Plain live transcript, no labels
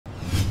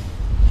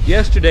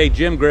Yesterday,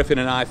 Jim Griffin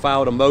and I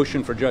filed a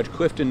motion for Judge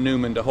Clifton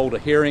Newman to hold a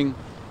hearing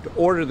to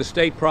order the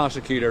state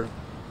prosecutor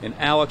in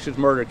Alex's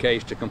murder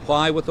case to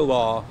comply with the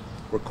law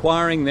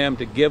requiring them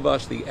to give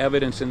us the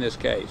evidence in this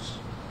case.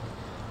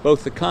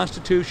 Both the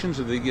constitutions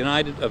of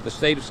the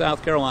state of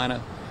South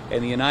Carolina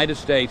and the United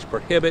States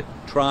prohibit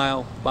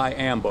trial by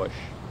ambush.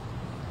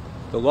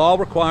 The law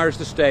requires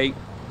the state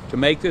to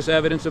make this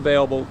evidence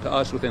available to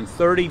us within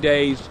 30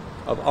 days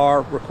of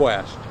our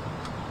request.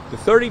 The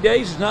 30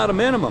 days is not a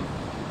minimum,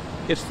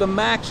 it's the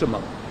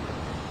maximum.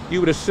 You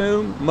would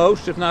assume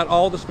most, if not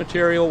all, this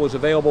material was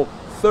available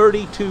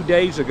 32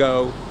 days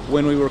ago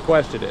when we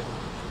requested it.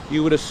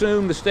 You would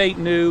assume the state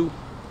knew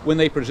when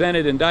they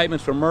presented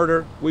indictments for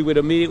murder, we would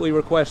immediately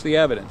request the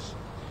evidence.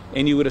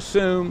 And you would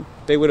assume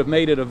they would have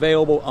made it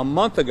available a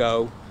month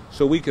ago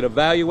so we could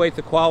evaluate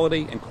the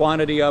quality and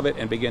quantity of it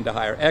and begin to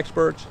hire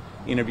experts,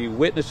 interview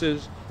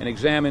witnesses, and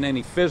examine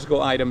any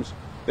physical items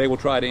they will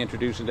try to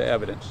introduce into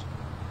evidence.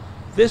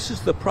 This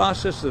is the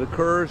process that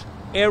occurs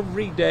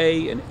every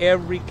day in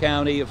every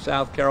county of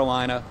South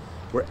Carolina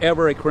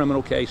wherever a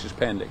criminal case is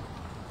pending.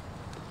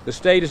 The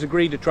state has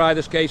agreed to try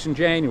this case in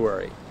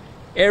January.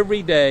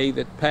 Every day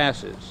that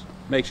passes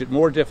makes it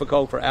more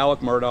difficult for Alec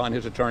Murdaugh and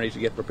his attorneys to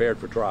get prepared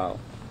for trial.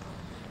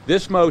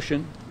 This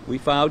motion, we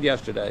filed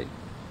yesterday,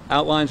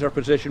 outlines our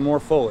position more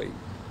fully.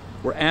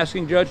 We're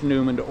asking Judge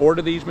Newman to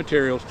order these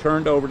materials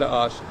turned over to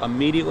us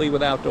immediately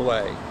without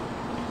delay.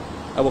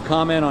 I will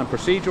comment on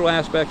procedural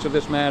aspects of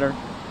this matter,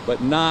 but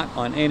not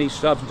on any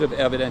substantive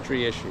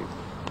evidentiary issue.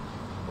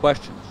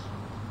 Questions?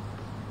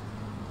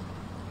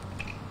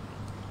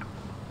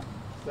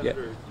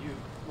 Senator, you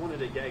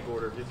wanted a gag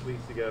order just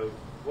weeks ago.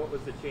 What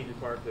was the change in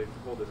part to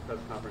hold this press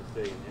conference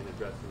today and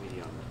address the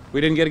media on this?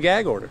 We didn't get a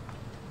gag order.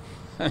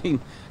 I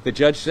mean, the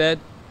judge said,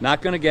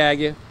 not going to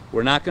gag you,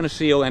 we're not going to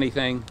seal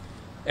anything,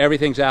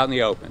 everything's out in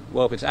the open.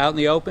 Well, if it's out in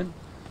the open,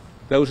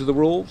 those are the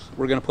rules,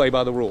 we're going to play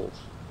by the rules.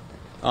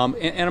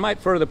 And I might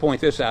further point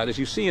this out. As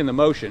you see in the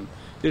motion,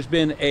 there's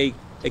been a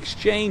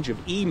exchange of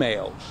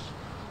emails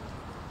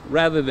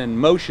rather than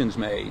motions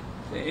made.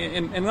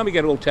 And let me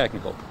get a little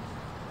technical.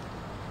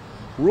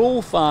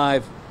 Rule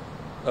 5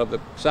 of the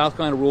South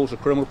Carolina Rules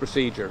of Criminal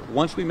Procedure,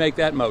 once we make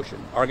that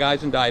motion, our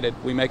guy's indicted,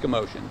 we make a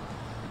motion,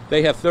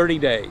 they have 30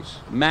 days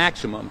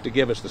maximum to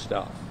give us the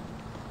stuff.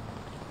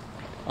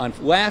 On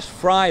last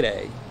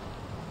Friday,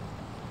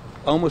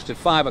 almost at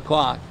 5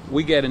 o'clock,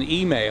 we get an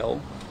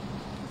email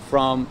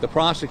from the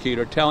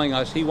prosecutor telling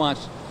us he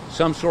wants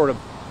some sort of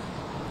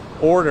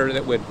order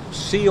that would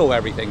seal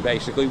everything,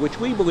 basically, which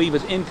we believe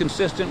is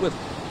inconsistent with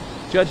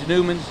Judge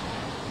Newman's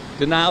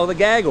denial of the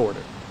gag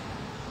order.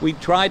 We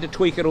tried to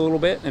tweak it a little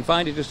bit and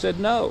finally just said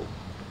no.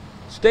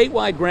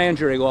 Statewide grand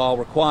jury law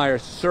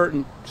requires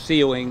certain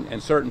sealing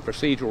and certain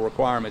procedural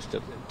requirements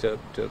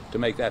to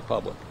make that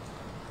public.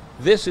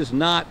 This is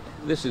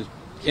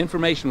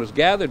information was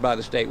gathered by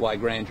the statewide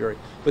grand jury,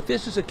 but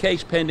this is a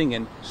case pending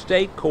in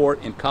state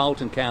court in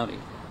Colleton County.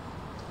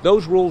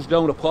 Those rules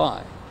don't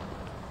apply.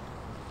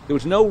 There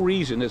was no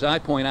reason, as I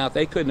point out,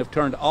 they couldn't have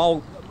turned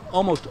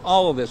almost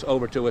all of this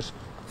over to us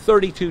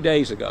 32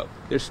 days ago.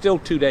 They're still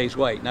 2 days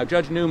late. Now,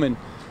 Judge Newman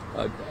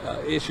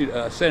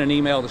sent an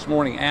email this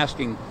morning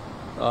asking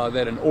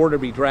that an order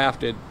be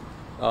drafted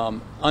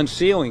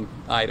unsealing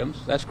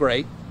items. That's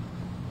great.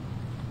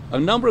 A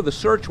number of the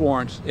search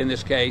warrants in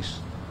this case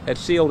had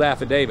sealed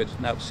affidavits.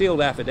 Now, sealed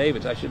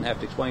affidavits, I shouldn't have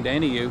to explain to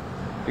any of you,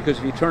 because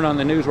if you turn on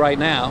the news right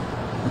now,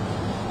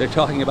 they're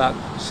talking about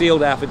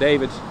sealed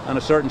affidavits on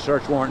a certain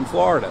search warrant in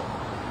Florida.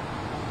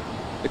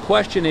 The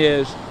question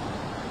is,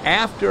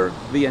 after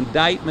the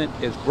indictment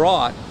is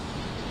brought,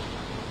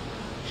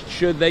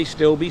 should they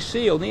still be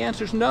sealed? And the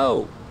answer is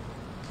no.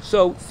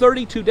 So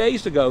 32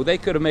 days ago, they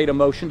could have made a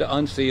motion to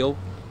unseal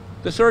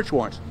the search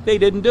warrants. They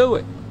didn't do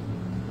it.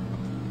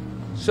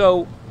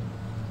 So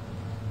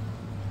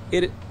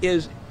it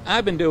is,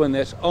 I've been doing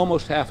this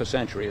almost half a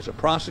century as a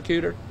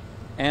prosecutor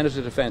and as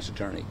a defense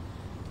attorney.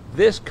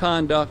 This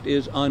conduct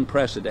is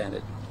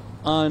unprecedented.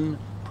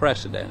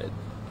 Unprecedented.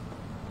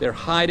 They're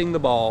hiding the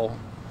ball.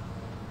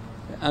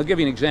 I'll give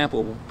you an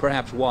example of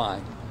perhaps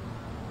why.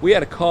 We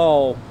had a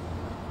call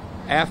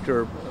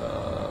after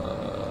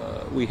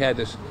we had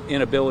this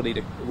inability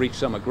to reach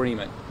some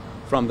agreement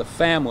from the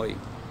family,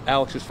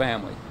 Alex's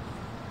family.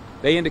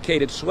 They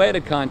indicated SWED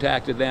had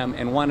contacted them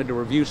and wanted to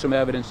review some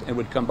evidence and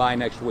would come by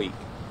next week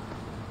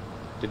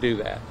to do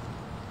that.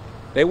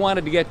 They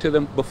wanted to get to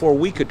them before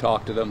we could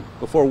talk to them,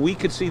 before we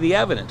could see the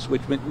evidence,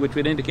 which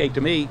would indicate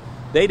to me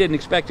they didn't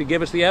expect to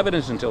give us the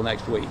evidence until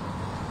next week.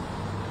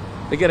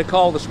 They get a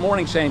call this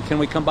morning saying, "Can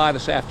we come by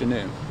this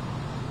afternoon?"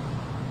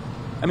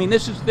 I mean,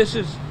 this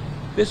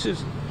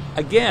is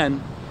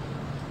again,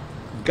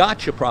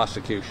 gotcha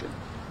prosecution.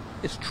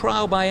 It's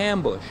trial by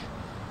ambush.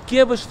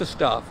 Give us the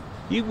stuff.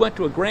 You went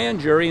to a grand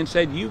jury and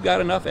said you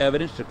got enough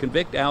evidence to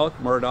convict Alec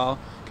Murdaugh,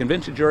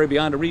 convince a jury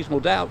beyond a reasonable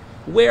doubt.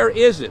 Where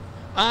is it?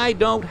 I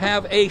don't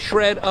have a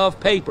shred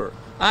of paper.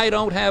 I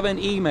don't have an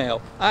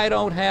email. I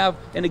don't have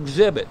an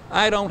exhibit.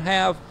 I don't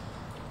have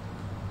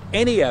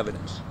any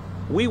evidence.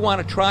 We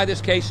want to try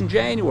this case in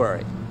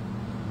January.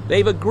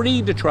 They've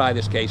agreed to try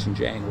this case in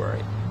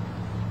January.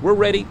 We're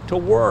ready to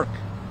work,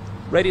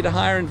 ready to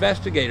hire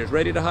investigators,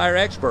 ready to hire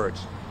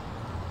experts.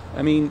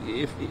 I mean,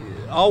 if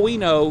all we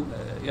know,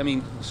 I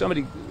mean,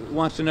 somebody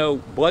wants to know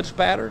blood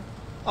spatter.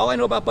 All I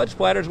know about blood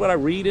splatter is what I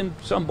read in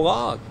some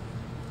blog.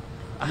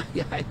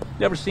 I've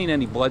never seen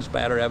any blood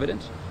spatter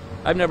evidence.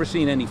 I've never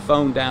seen any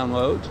phone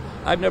downloads.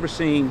 I've never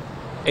seen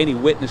any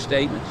witness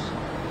statements.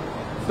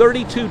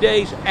 32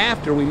 days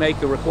after we make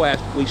the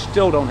request, we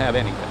still don't have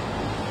anything.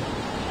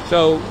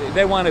 So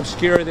they want to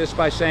obscure this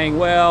by saying,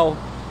 well,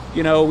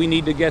 you know, we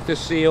need to get this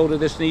sealed or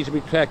this needs to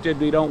be protected.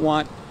 We don't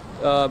want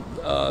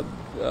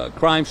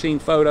crime scene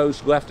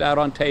photos left out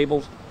on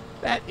tables.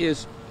 That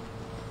is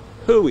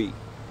hooey.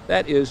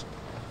 That is,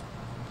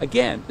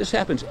 again, this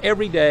happens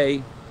every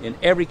day in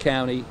every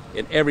county,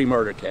 in every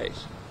murder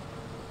case.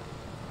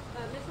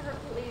 Mr.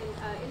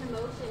 Harpootlian, in the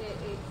motion,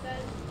 it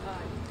says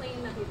you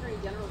claim that the Attorney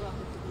General's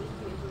office has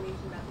leaked the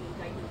information about the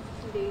indictments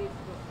 2 days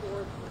before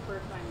the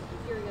first time of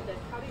the hearing of this.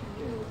 How did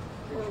you,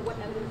 or what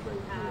evidence do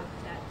you have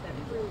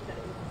that proves that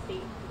it was the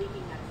state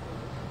leaking that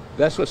information?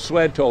 That's what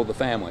SWED told the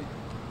family.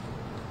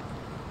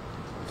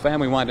 The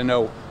family wanted to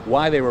know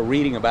why they were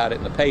reading about it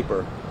in the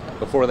paper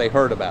before they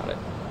heard about it.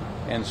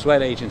 And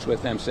SWED agents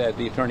with them said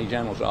the Attorney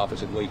General's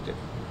office had leaked it.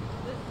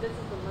 This is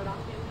the Murdaugh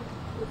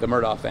family? The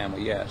Murdaugh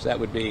family, yes. That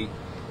would be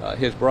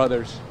his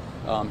brothers,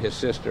 his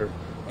sister,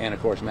 and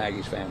of course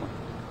Maggie's family.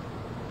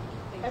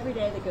 Every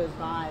day that goes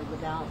by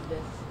without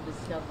this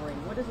discovery,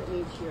 what does it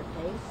mean to your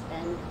case?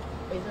 And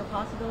is there a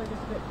possibility this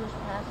could push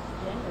past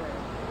January?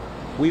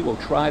 We will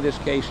try this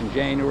case in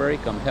January,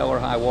 come hell or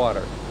high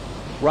water.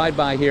 Ride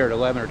by here at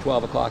 11 or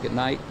 12 o'clock at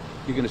night,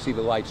 you're going to see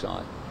the lights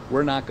on.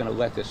 We're not going to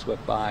let this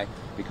slip by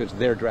because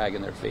they're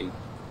dragging their feet.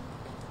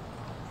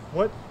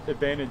 What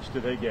advantage do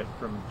they get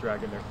from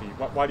dragging their feet?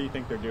 Why do you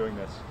think they're doing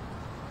this?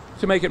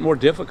 To make it more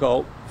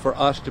difficult for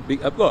us to be,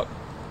 look,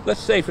 let's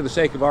say for the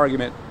sake of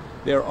argument,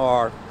 there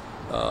are,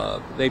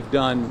 they've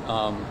done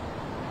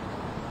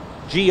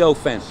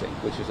geofencing,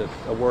 which is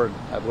a word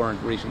I've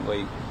learned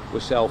recently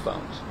with cell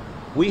phones.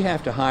 We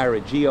have to hire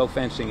a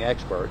geofencing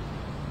expert.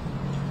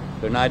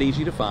 They're not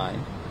easy to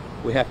find.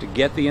 We have to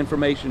get the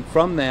information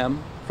from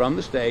them, from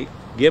the state,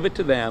 give it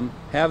to them,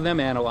 have them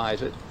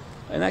analyze it,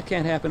 and that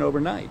can't happen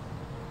overnight.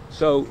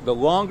 So the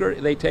longer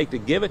they take to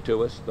give it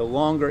to us, the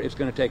longer it's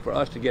going to take for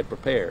us to get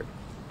prepared.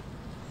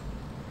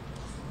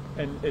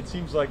 And it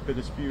seems like the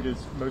dispute is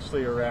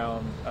mostly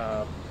around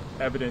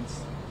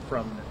evidence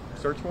from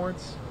search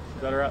warrants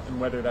that are out, and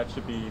whether that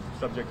should be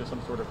subject to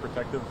some sort of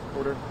protective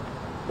order.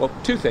 Well,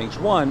 two things.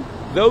 One,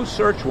 those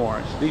search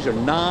warrants, these are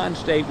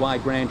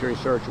non-statewide grand jury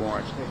search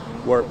warrants,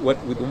 where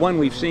the one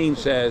we've seen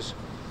says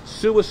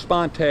sua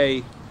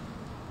sponte,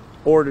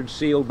 ordered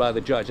sealed by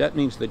the judge. That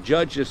means the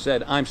judge just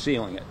said, I'm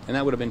sealing it. And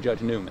that would have been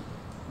Judge Newman,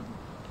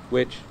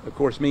 which, of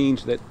course,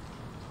 means that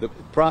the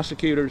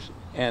prosecutors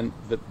and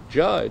the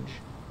judge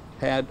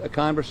had a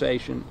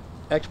conversation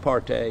ex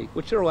parte,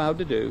 which they're allowed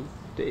to do,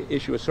 to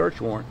issue a search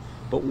warrant.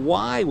 But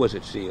why was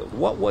it sealed?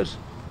 What was,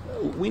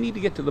 we need to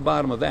get to the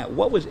bottom of that.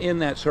 What was in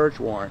that search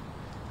warrant?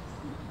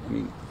 I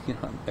mean, you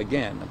know,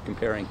 again, I'm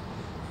comparing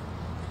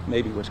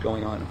maybe what's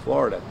going on in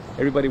Florida.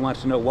 Everybody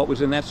wants to know what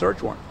was in that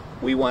search warrant.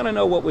 We want to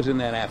know what was in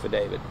that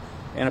affidavit.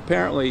 And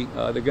apparently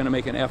they're going to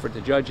make an effort.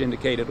 The judge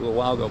indicated a little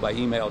while ago by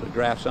email to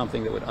draft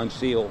something that would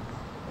unseal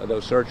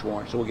those search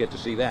warrants, so we'll get to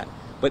see that.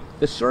 But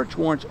the search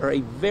warrants are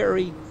a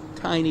very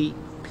tiny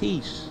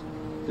piece.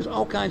 There's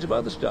all kinds of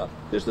other stuff.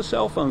 There's the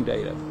cell phone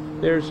data.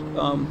 There's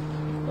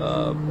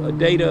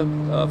data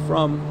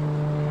from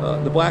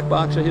the black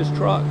box of his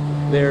truck.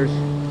 There's,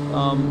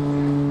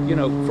 you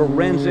know,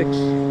 forensics.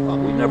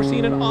 We've never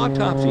seen an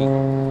autopsy.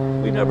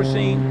 We've never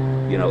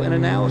seen, you know, an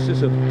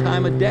analysis of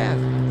time of death.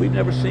 We've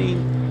never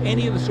seen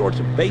any of the sorts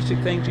of basic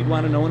things you'd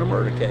want to know in a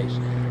murder case.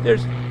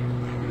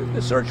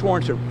 The search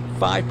warrants are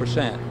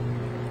 5%.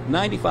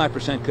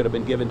 95% could have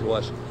been given to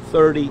us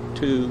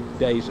 32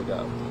 days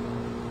ago.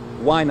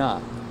 Why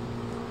not?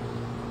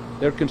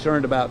 They're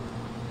concerned about,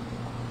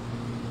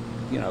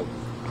 you know,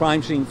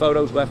 crime scene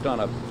photos left on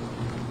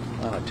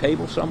a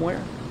table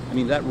somewhere. I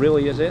mean, that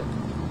really is it?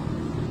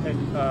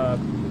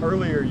 And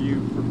earlier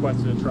you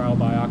requested a trial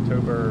by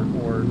October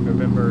or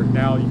November.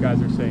 Now you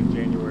guys are saying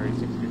January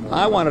seems to be more.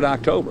 I wanted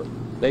October.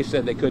 They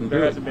said they couldn't do it.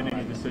 There hasn't been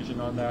any decision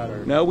on that?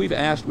 Or? No, we've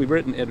asked, we've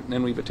written,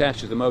 and we've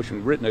attached to the motion,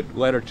 we've written a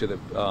letter to the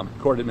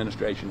court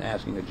administration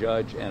asking a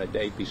judge and a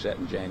date be set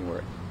in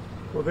January.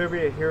 Will there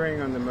be a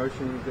hearing on the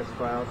motion you just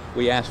filed?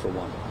 We asked for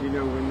one. Do you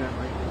know when that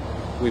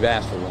might be? We've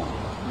asked for one.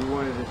 You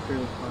want it as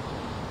soon as possible?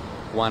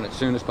 Want it as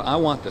soon as possible. I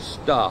want the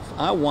stuff.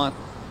 I want...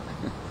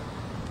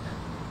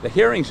 The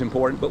hearing's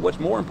important, but what's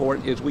more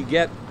important is we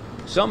get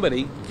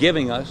somebody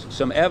giving us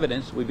some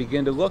evidence we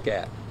begin to look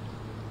at.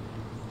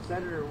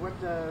 Senator,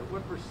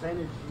 what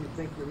percentage do you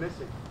think you're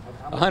missing?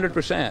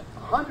 100%.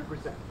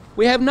 100%?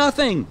 We have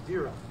nothing.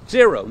 Zero.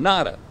 Zero.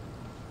 Nada.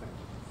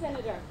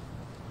 Senator,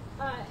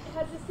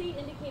 has the state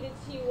indicated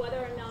to you whether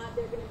or not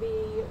they're going to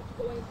be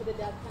going for the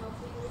death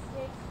penalty in this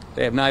case?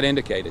 They have not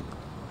indicated.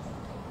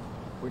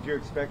 Would you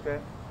expect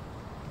that?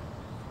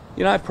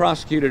 You know, I've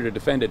prosecuted or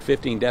defended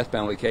 15 death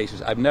penalty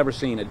cases. I've never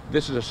seen it.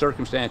 This is a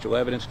circumstantial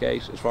evidence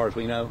case, as far as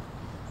we know.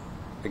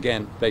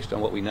 Again, based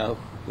on what we know,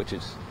 which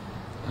is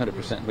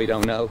 100% we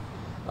don't know.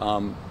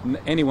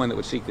 Anyone that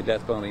would seek the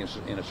death penalty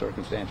in a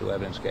circumstantial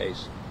evidence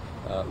case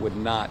would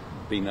not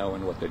be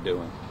knowing what they're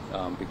doing,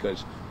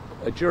 because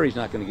a jury's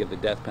not going to give the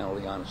death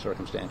penalty on a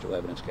circumstantial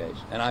evidence case.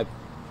 And I've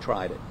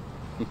tried it.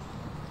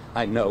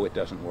 I know it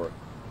doesn't work.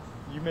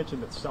 You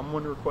mentioned that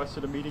someone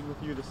requested a meeting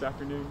with you this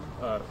afternoon.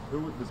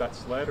 Who was that?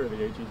 SLED or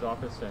the AG's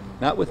office? And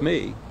not with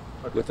me,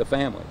 okay. With the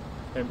family.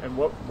 And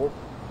what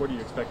do you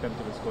expect them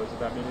to disclose at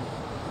that meeting?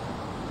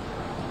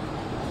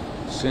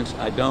 Since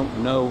I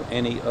don't know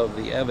any of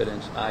the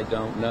evidence, I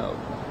don't know.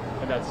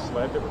 And that's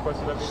SLED that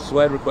requested that meeting?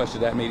 SLED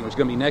requested that meeting. It was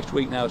going to be next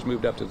week. Now it's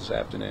moved up to this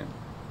afternoon.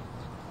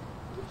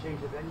 Does it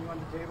change the venue on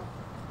the table?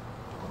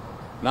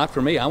 Not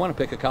for me. I want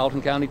to pick a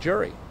Colleton County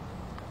jury.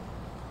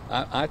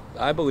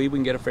 I believe we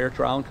can get a fair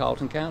trial in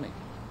Colleton County.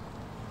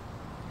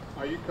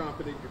 Are you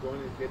confident you're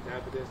going to get the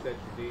evidence that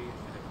you need,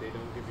 and if they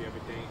don't give you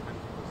everything, how do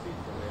you proceed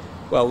from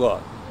there? Well,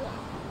 look,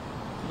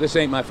 this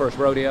ain't my first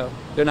rodeo.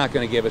 They're not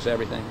going to give us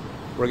everything.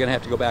 We're going to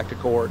have to go back to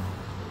court.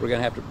 We're going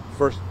to have to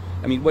first,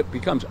 I mean, what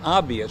becomes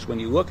obvious when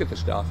you look at the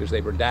stuff is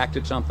they've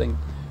redacted something,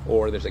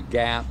 or there's a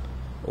gap,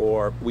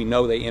 or we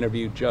know they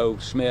interviewed Joe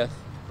Smith,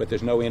 but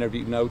there's no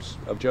interview notes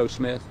of Joe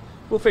Smith.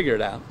 We'll figure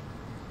it out.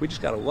 We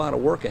just got a lot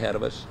of work ahead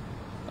of us.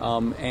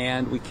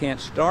 And we can't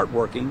start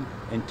working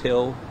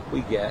until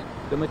we get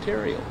the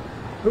material.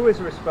 Who is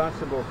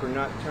responsible for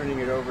not turning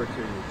it over to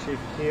you? Chief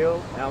Keel,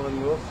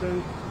 Alan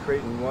Wilson,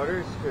 Creighton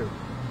Waters? Who?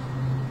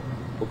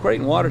 Well,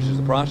 Creighton Waters is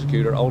the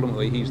prosecutor.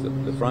 Ultimately, he's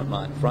the front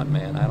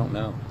man. I don't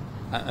know.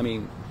 I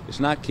mean, it's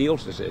not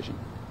Keel's decision.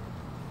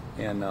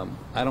 And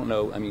I don't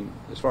know. I mean,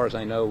 as far as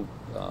I know,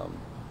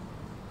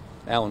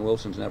 Alan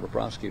Wilson's never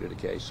prosecuted a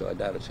case, so I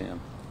doubt it's him.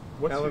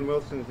 Alan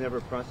Wilson's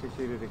never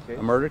prosecuted a case?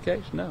 A murder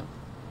case? No.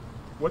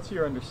 What's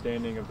your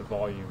understanding of the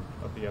volume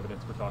of the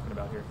evidence we're talking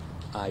about here?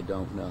 I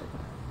don't know.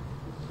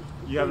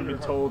 You haven't been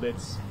told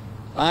it's...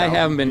 I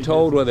haven't been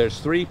told whether it's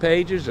 3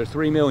 pages or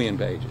 3 million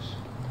pages.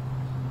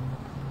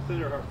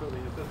 Senator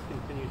Harpootlian, if this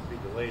continues to be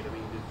delayed, I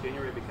mean, does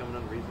January become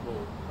an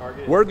unreasonable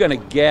target? We're going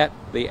to get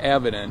the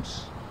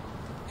evidence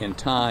in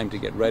time to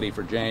get ready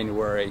for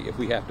January if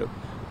we have to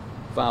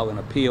file an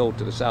appeal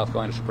to the South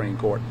Carolina Supreme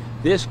Court.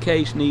 This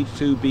case needs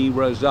to be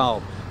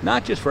resolved,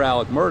 not just for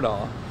Alec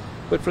Murdaugh,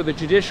 but for the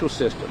judicial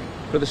system,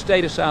 for the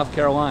state of South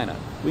Carolina.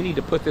 We need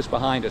to put this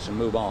behind us and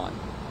move on.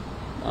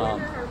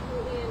 Senator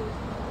Harpootlian,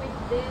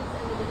 with this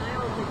and the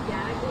denial of the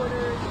gag order,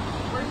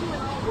 are you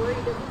at all worried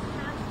that this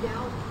casts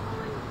doubt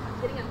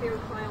on getting a fair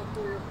trial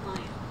for your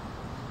client?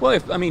 Well,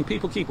 I mean,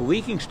 people keep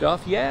leaking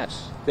stuff,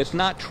 yes. That's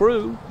not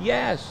true,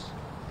 yes.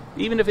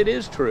 Even if it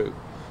is true.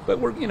 But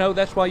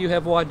that's why you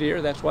have voir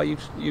dire. That's why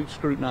you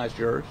scrutinize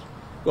jurors.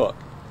 Look,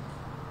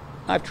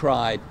 I've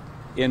tried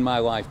in my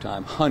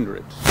lifetime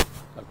hundreds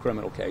of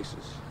criminal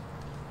cases,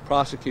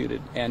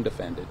 prosecuted and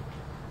defended.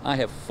 I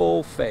have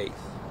full faith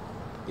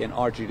in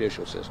our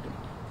judicial system.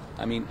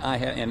 I mean, I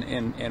have,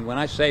 and when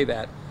I say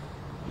that,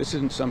 this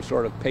isn't some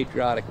sort of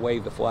patriotic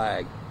wave the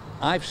flag.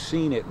 I've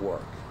seen it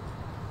work.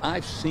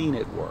 I've seen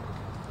it work,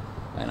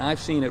 and I've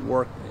seen it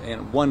work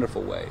in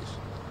wonderful ways.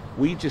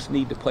 We just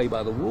need to play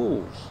by the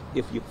rules.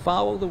 If you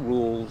follow the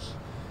rules,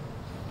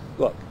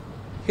 look,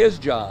 his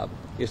job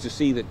is to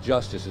see that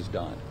justice is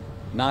done,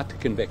 not to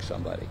convict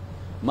somebody.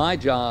 My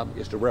job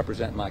is to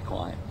represent my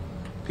client.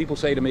 People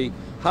say to me,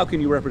 how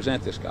can you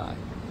represent this guy?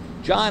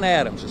 John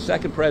Adams, the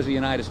second president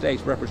of the United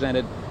States,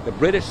 represented the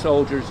British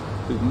soldiers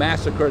who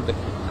massacred the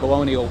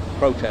colonial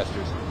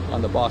protesters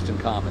on the Boston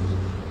Commons.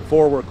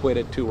 4 were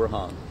acquitted, 2 were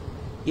hung.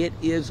 It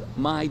is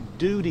my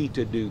duty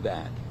to do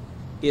that.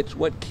 It's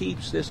what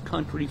keeps this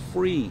country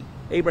free.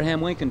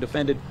 Abraham Lincoln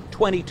defended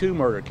 22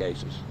 murder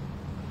cases.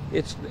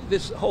 It's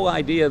this whole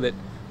idea that,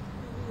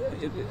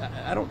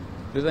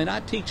 do they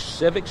not teach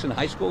civics in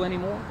high school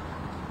anymore?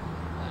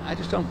 I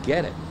just don't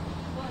get it.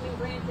 Well, I mean,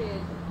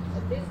 granted,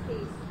 this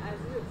case, as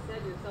you have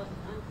said yourself,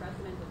 is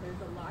unprecedented.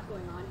 There's a lot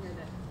going on here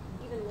that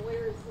even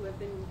lawyers who have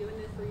been doing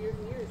this for years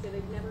and years say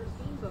they've never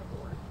seen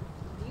before.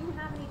 Do you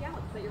have any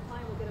doubts that your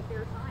client will get a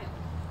fair trial?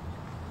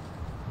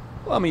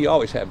 Well, I mean, you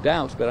always have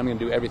doubts, but I'm going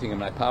to do everything in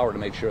my power to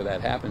make sure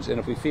that happens.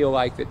 And if we feel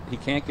like that he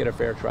can't get a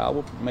fair trial,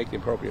 we'll make the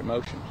appropriate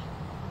motions.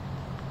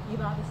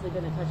 You've obviously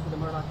been in touch with the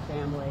Murdaugh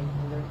family,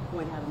 and they're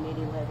going to have a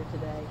meeting later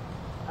today.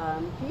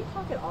 Can you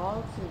talk at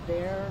all to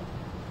their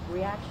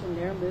reaction,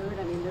 their mood?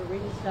 I mean, they're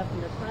reading stuff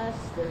in the press,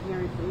 they're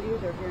hearing from you,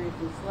 they're hearing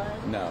from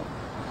SLED. No.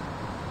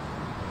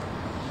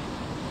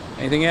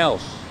 Anything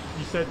else?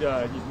 You said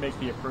you'd make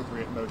the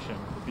appropriate motion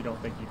if you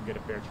don't think you can get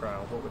a fair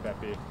trial. What would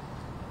that be?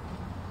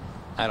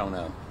 I don't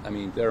know. I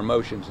mean, there are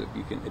motions that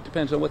you can, it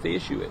depends on what the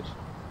issue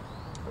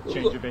is.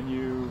 Change of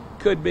venue?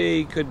 Could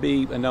be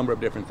a number of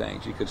different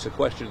things. You could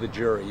sequester the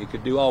jury. You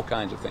could do all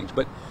kinds of things.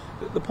 But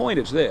the point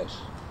is this.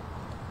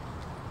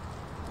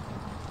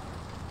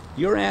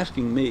 You're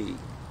asking me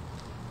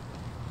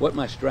what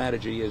my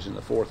strategy is in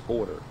the 4th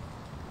quarter.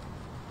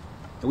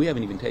 And we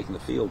haven't even taken the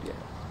field yet.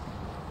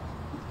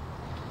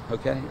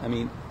 okay? I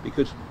mean,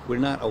 because we're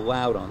not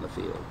allowed on the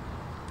field.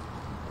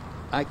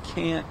 I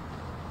can't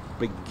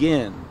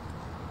begin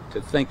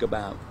to think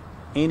about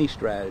any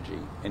strategy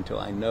until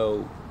I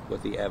know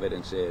what the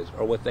evidence is,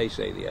 or what they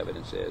say the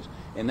evidence is.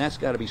 And that's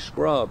got to be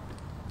scrubbed.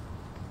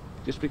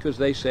 Just because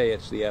they say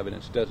it's the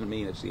evidence doesn't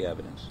mean it's the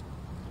evidence.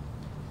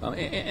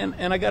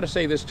 And I got to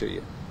say this to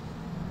you.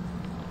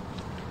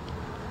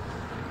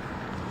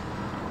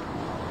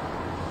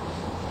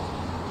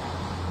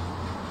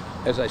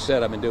 As I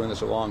said, I've been doing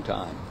this a long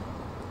time.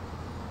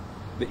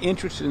 The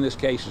interest in this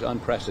case is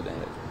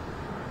unprecedented.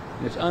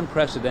 And it's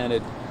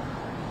unprecedented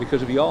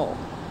because of y'all.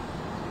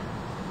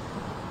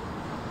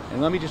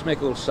 And let me just make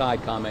a little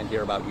side comment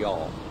here about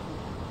y'all.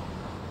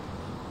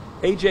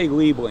 A.J.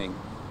 Liebling,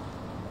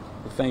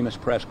 the famous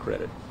press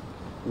critic,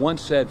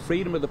 once said,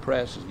 freedom of the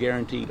press is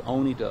guaranteed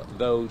only to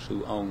those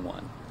who own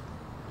one.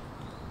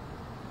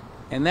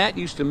 And that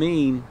used to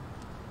mean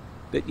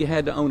that you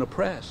had to own a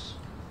press.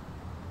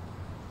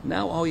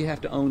 Now all you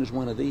have to own is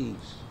one of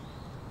these.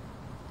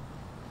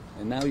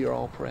 And now you're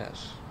all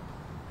press.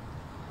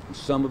 And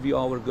some of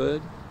y'all are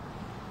good,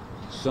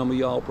 some of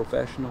y'all are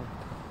professional,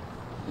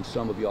 and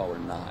some of y'all are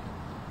not.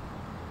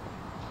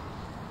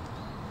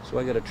 So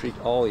I got to treat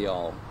all of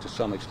y'all to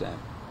some extent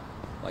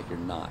like you're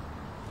not.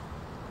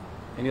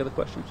 Any other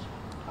questions?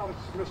 How is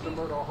Mr.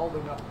 Murdaugh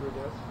holding up through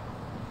this?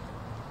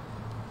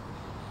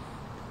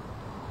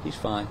 He's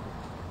fine.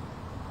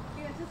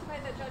 Do you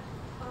anticipate that Judge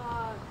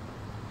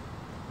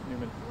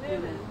Newman.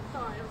 Newman,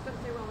 sorry, I was going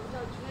to say wrong,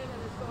 Judge Newman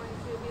is going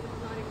to be the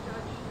presiding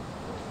judge in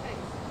this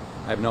case?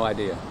 I have no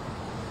idea.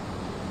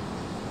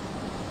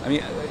 I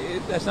mean,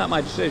 that's not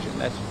my decision.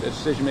 That's a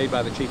decision made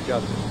by the Chief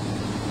Justice.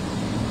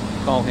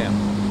 Call him.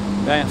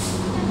 Diane?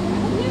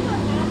 Have you ever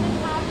had this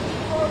happen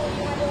before where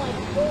you had to like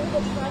hold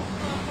a press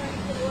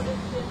conference in order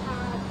to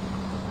have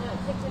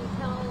to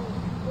compel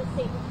the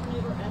state to turn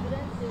over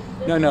evidence? Is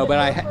this No, but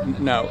I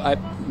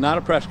not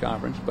a press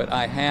conference, but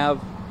I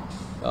have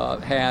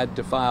had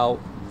to file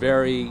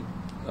very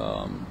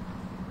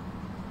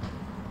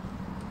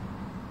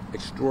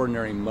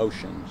extraordinary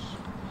motions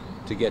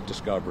to get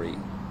discovery.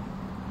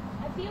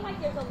 I feel like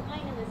there's a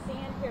line in the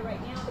sand here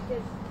right now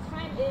because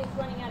time is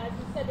running out. As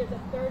you said, there's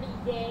a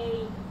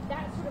 30-day,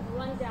 that sort of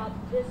runs out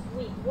this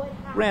week. What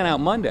happens? Ran out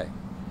Monday.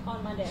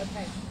 On Monday,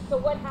 okay. So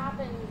what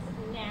happens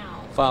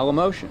now? File a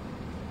motion,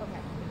 Okay.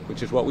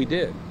 which is what we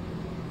did.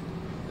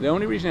 The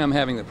only reason I'm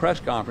having the press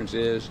conference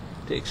is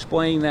to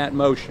explain that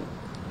motion.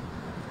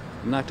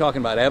 I'm not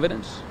talking about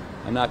evidence.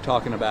 I'm not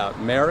talking about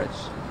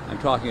merits. I'm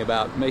talking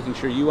about making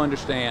sure you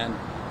understand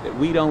that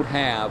we don't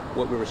have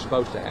what we were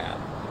supposed to have.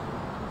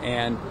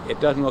 And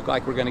it doesn't look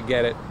like we're going to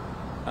get it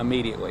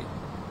immediately.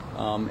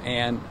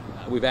 And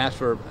we've asked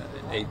for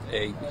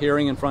a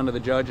hearing in front of the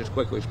judge as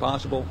quickly as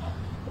possible.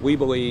 We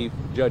believe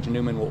Judge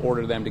Newman will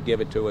order them to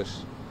give it to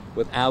us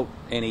without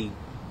any,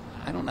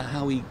 I don't know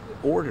how he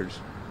orders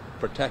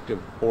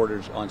protective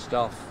orders on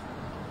stuff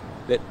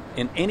that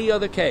in any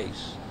other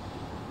case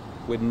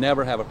would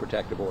never have a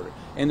protective order.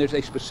 And there's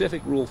a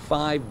specific Rule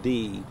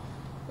 5D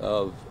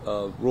of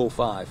Rule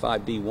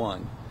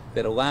 5D1,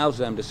 that allows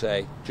them to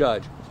say,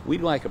 Judge,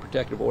 we'd like a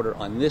protective order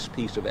on this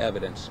piece of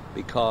evidence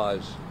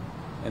because,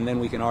 and then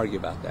we can argue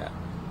about that.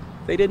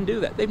 They didn't do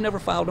that. They've never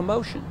filed a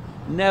motion.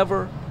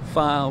 Never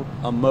filed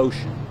a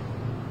motion.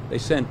 They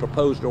send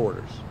proposed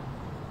orders.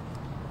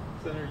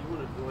 Senator, you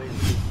want to delay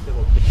the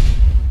civil case